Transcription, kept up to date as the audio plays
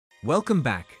Welcome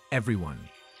back, everyone.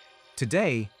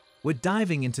 Today, we're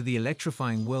diving into the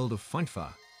electrifying world of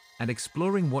FIFA and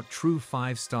exploring what true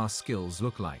 5-star skills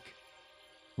look like.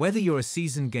 Whether you're a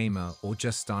seasoned gamer or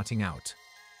just starting out,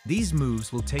 these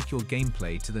moves will take your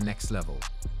gameplay to the next level.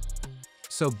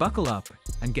 So buckle up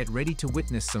and get ready to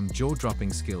witness some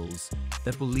jaw-dropping skills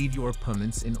that will leave your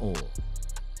opponents in awe.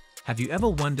 Have you ever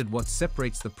wondered what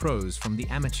separates the pros from the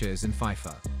amateurs in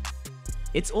FIFA?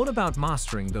 It's all about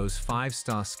mastering those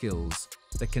 5-star skills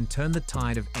that can turn the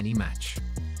tide of any match.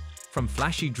 From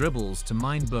flashy dribbles to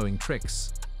mind-blowing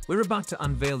tricks, we're about to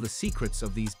unveil the secrets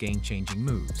of these game-changing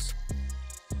moves.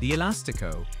 The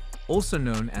Elastico, also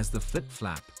known as the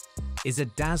flip-flap, is a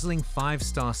dazzling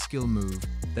 5-star skill move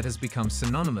that has become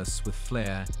synonymous with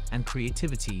flair and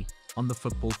creativity on the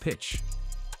football pitch.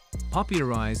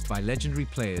 Popularized by legendary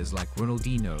players like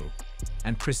Ronaldinho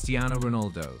and Cristiano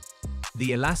Ronaldo,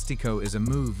 the Elastico is a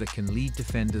move that can leave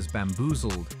defenders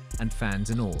bamboozled and fans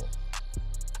in awe.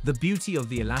 The beauty of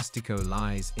the Elastico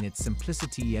lies in its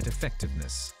simplicity yet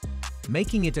effectiveness,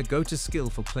 making it a go-to skill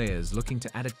for players looking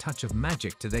to add a touch of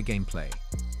magic to their gameplay.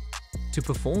 To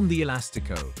perform the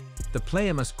Elastico, the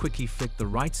player must quickly flick the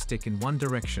right stick in one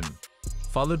direction,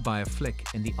 followed by a flick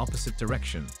in the opposite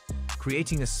direction,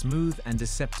 creating a smooth and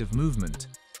deceptive movement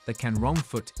that can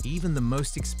wrong-foot even the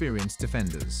most experienced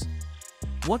defenders.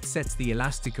 What sets the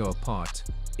Elastico apart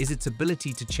is its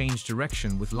ability to change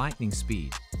direction with lightning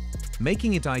speed,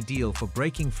 making it ideal for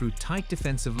breaking through tight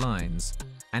defensive lines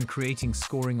and creating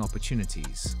scoring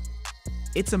opportunities.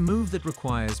 It's a move that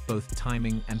requires both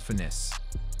timing and finesse,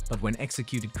 but when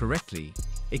executed correctly,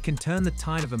 it can turn the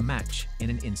tide of a match in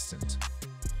an instant.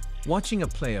 Watching a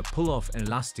player pull off an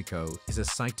Elastico is a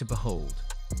sight to behold,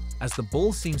 as the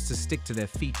ball seems to stick to their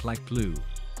feet like glue,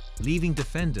 leaving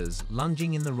defenders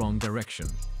lunging in the wrong direction.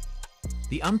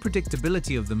 The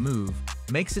unpredictability of the move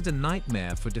makes it a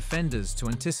nightmare for defenders to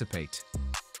anticipate,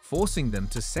 forcing them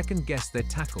to second-guess their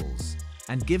tackles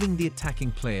and giving the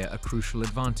attacking player a crucial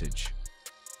advantage.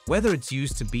 Whether it's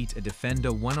used to beat a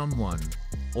defender one-on-one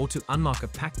or to unlock a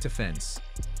packed defense,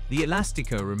 the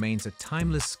Elastico remains a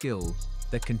timeless skill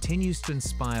that continues to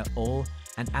inspire awe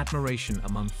and admiration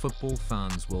among football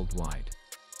fans worldwide.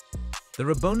 The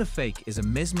Rabona Fake is a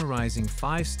mesmerizing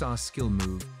 5-star skill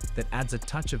move that adds a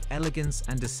touch of elegance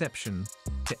and deception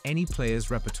to any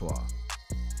player's repertoire.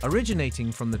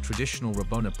 Originating from the traditional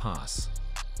Rabona pass,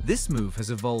 this move has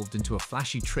evolved into a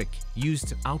flashy trick used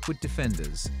to outwit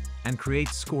defenders and create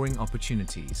scoring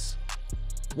opportunities.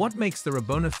 What makes the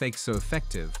Rabona Fake so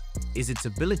effective is its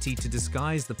ability to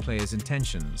disguise the player's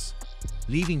intentions,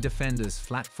 leaving defenders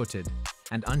flat-footed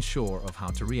and unsure of how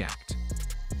to react.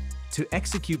 To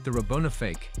execute the Rabona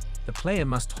Fake, the player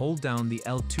must hold down the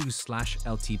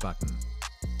L2/LT button,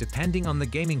 depending on the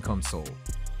gaming console,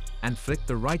 and flick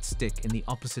the right stick in the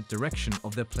opposite direction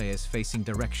of their player's facing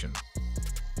direction.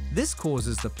 This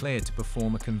causes the player to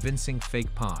perform a convincing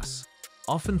fake pass,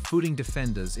 often fooling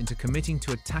defenders into committing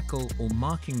to a tackle or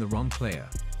marking the wrong player.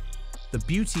 The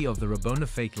beauty of the Rabona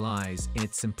Fake lies in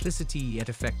its simplicity yet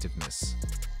effectiveness,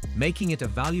 making it a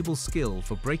valuable skill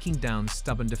for breaking down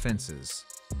stubborn defenses.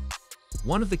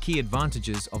 One of the key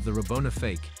advantages of the Rabona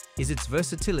Fake is its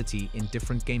versatility in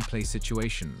different gameplay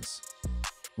situations.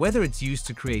 Whether it's used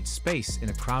to create space in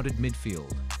a crowded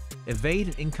midfield, evade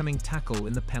an incoming tackle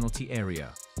in the penalty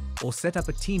area, or set up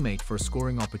a teammate for a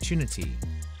scoring opportunity,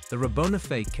 the Rabona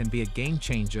Fake can be a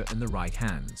game-changer in the right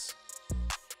hands.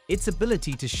 Its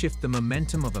ability to shift the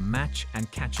momentum of a match and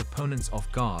catch opponents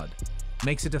off guard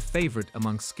makes it a favorite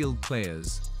among skilled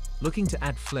players looking to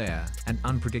add flair and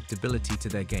unpredictability to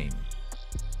their game.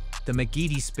 The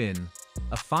McGeady Spin,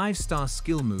 a 5-star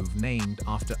skill move named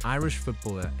after Irish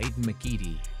footballer Aidan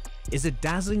McGeady, is a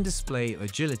dazzling display of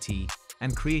agility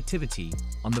and creativity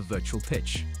on the virtual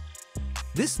pitch.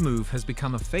 This move has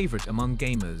become a favorite among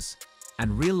gamers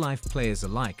and real-life players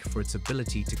alike for its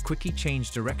ability to quickly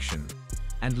change direction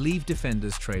and leave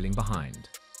defenders trailing behind.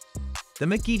 The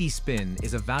McGeady Spin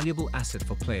is a valuable asset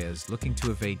for players looking to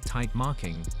evade tight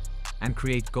marking and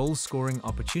create goal-scoring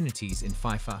opportunities in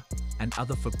FIFA and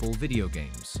other football video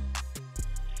games.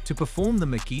 To perform the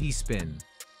McGeady Spin,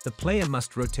 the player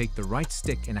must rotate the right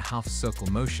stick in a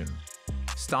half-circle motion,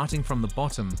 starting from the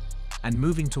bottom and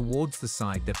moving towards the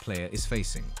side their player is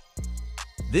facing.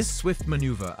 This swift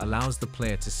maneuver allows the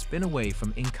player to spin away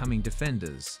from incoming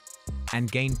defenders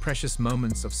and gain precious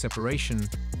moments of separation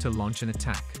to launch an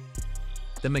attack.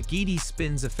 The McGeady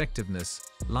Spin's effectiveness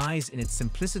lies in its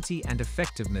simplicity and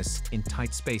effectiveness in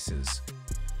tight spaces,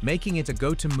 making it a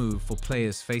go-to move for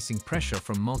players facing pressure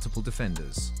from multiple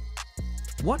defenders.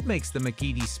 What makes the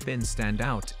McGeady Spin stand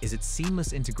out is its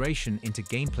seamless integration into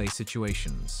gameplay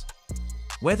situations.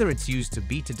 Whether it's used to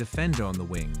beat a defender on the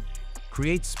wing,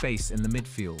 create space in the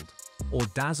midfield, or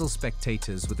dazzle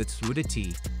spectators with its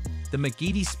fluidity, the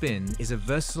McGeady spin is a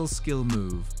versatile skill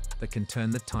move that can turn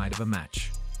the tide of a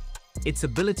match. Its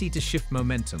ability to shift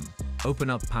momentum, open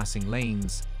up passing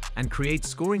lanes, and create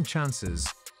scoring chances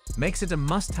makes it a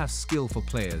must-have skill for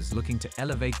players looking to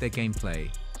elevate their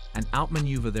gameplay and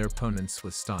outmaneuver their opponents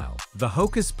with style. The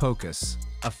Hocus Pocus,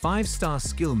 a 5-star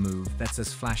skill move that's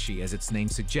as flashy as its name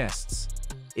suggests,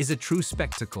 is a true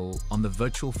spectacle on the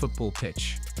virtual football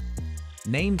pitch.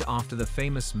 Named after the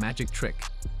famous magic trick,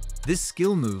 this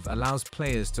skill move allows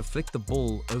players to flick the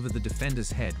ball over the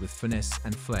defender's head with finesse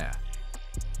and flair.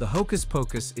 The Hocus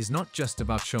Pocus is not just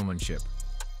about showmanship.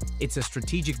 It's a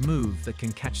strategic move that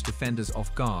can catch defenders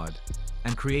off guard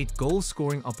and create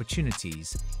goal-scoring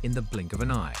opportunities in the blink of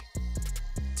an eye.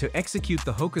 To execute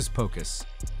the Hocus Pocus,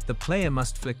 the player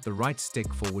must flick the right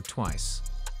stick forward twice,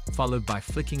 followed by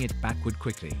flicking it backward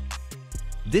quickly.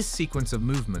 This sequence of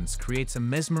movements creates a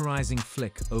mesmerizing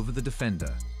flick over the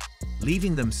defender,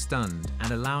 leaving them stunned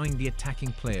and allowing the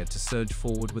attacking player to surge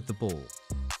forward with the ball.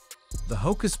 The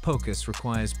Hocus Pocus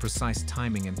requires precise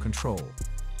timing and control,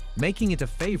 making it a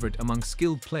favorite among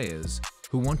skilled players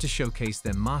who want to showcase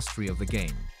their mastery of the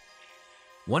game.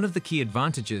 One of the key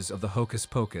advantages of the Hocus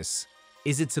Pocus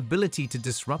is its ability to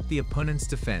disrupt the opponent's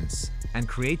defense and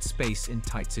create space in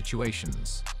tight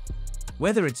situations.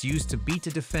 Whether it's used to beat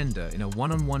a defender in a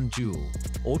one-on-one duel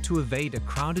or to evade a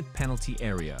crowded penalty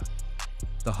area,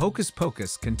 the Hocus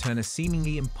Pocus can turn a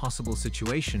seemingly impossible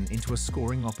situation into a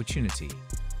scoring opportunity.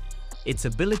 Its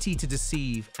ability to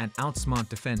deceive and outsmart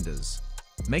defenders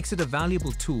makes it a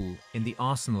valuable tool in the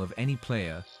arsenal of any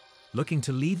player looking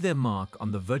to leave their mark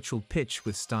on the virtual pitch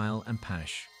with style and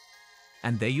panache.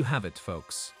 And there you have it,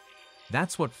 folks.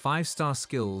 That's what 5-star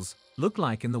skills look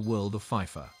like in the world of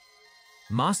FIFA.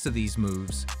 Master these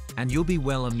moves, and you'll be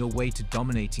well on your way to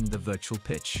dominating the virtual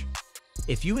pitch.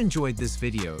 If you enjoyed this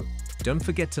video, don't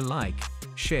forget to like,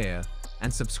 share,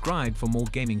 and subscribe for more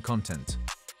gaming content.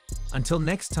 Until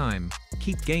next time,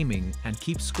 keep gaming and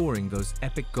keep scoring those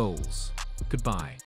epic goals. Goodbye.